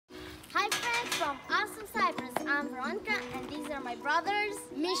I'm Veronica, and these are my brothers,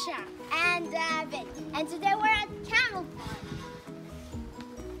 Misha and David. And today we're at Camel Park,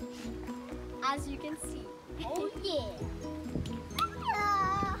 as you can see. Oh yeah!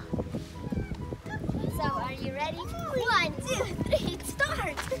 So, are you ready? 1, 2, 3,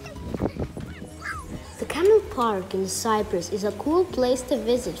 start! The Camel Park in Cyprus is a cool place to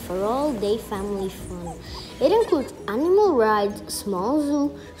visit for all-day family fun. It includes animal rides, a small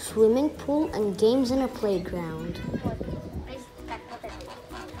zoo, swimming pool, and games in a playground.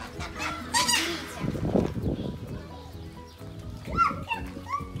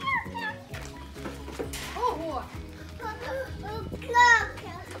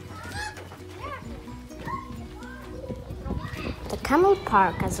 The Camel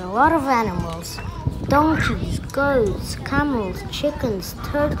Park has a lot of animals: donkeys, goats, camels, chickens,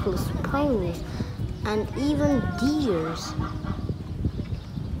 turtles, ponies, and even deers.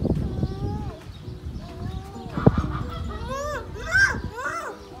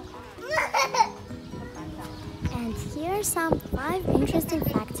 And here are some 5 interesting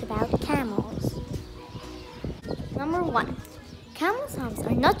facts about camels. Number 1. Camels' humps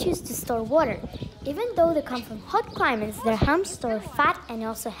are not used to store water. Even though they come from hot climates, their humps store fat and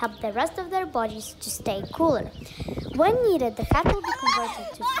also help the rest of their bodies to stay cooler. When needed, the fat will be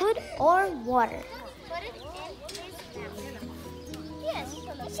converted to food or water. Put it in his mouth. Yes,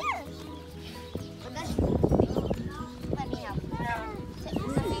 let me help.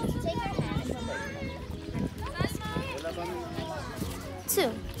 Take your hand. 2.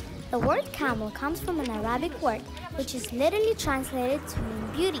 The word camel comes from an Arabic word, which is literally translated to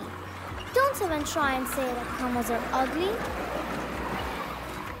mean beauty. Don't even try and say that camels are ugly.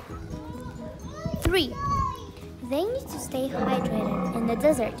 3. They need to stay hydrated in the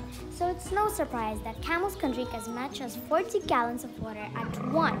desert, so it's no surprise that camels can drink as much as 40 gallons of water at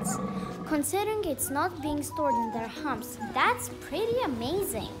once. Considering it's not being stored in their humps, that's pretty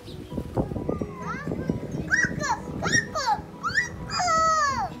amazing.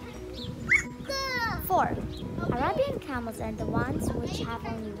 4. Arabian camels are the ones which have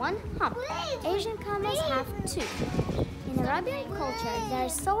only one hump. Asian camels have 2. In Arabian culture, they are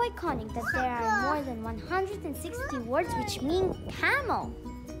so iconic that there are more than 160 words which mean camel.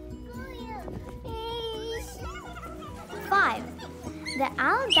 5. The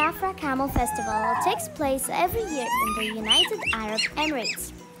Al Dhafra Camel Festival takes place every year in the United Arab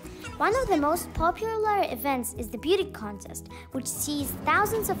Emirates. One of the most popular events is the beauty contest, which sees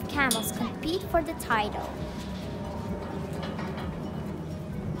thousands of camels compete for the title.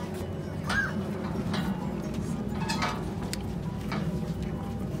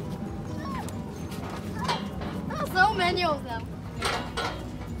 So many of them.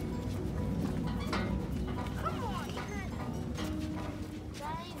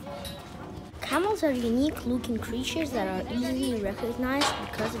 Camels are unique-looking creatures that are easily recognized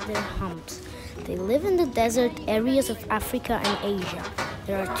because of their humps. They live in the desert areas of Africa and Asia.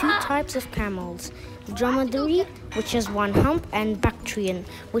 There are 2 types of camels: dromedary, which has 1 hump, and Bactrian,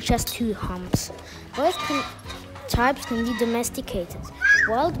 which has 2 humps. Both types can be domesticated.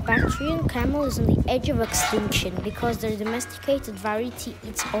 Wild Bactrian camel is on the edge of extinction because their domesticated variety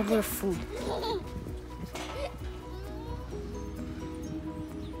eats all their food.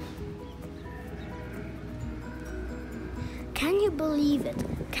 Can you believe it?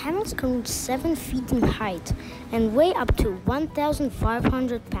 Camels can reach 7 feet in height and weigh up to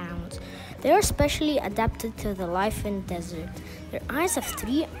 1,500 pounds. They are specially adapted to the life in desert. Their eyes have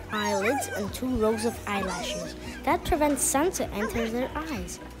 3 eyelids and 2 rows of eyelashes that prevent sun to enter their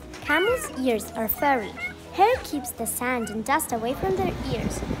eyes. Camels' ears are furry. Hair keeps the sand and dust away from their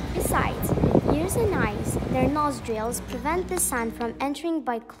ears. Besides, ears and eyes, their nostrils prevent the sand from entering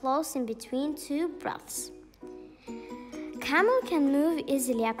by close in between 2 breaths. Camel can move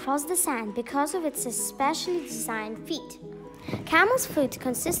easily across the sand because of its specially designed feet. Camel's foot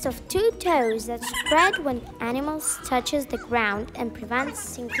consists of 2 toes that spread when animals touches the ground and prevents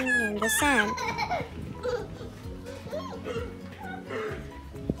sinking in the sand.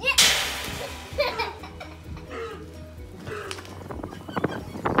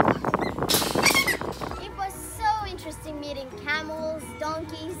 It was so interesting meeting camels,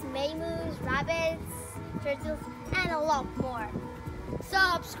 donkeys, maymus, rabbits, turtles, and a lot more.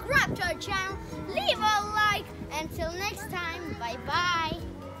 Subscribe to our channel, leave a like. Until next time, bye-bye.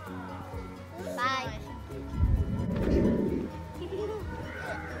 Bye.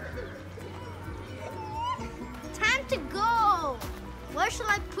 Time to go. Where shall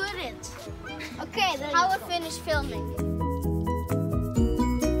I put it? Okay, then how I finish filming.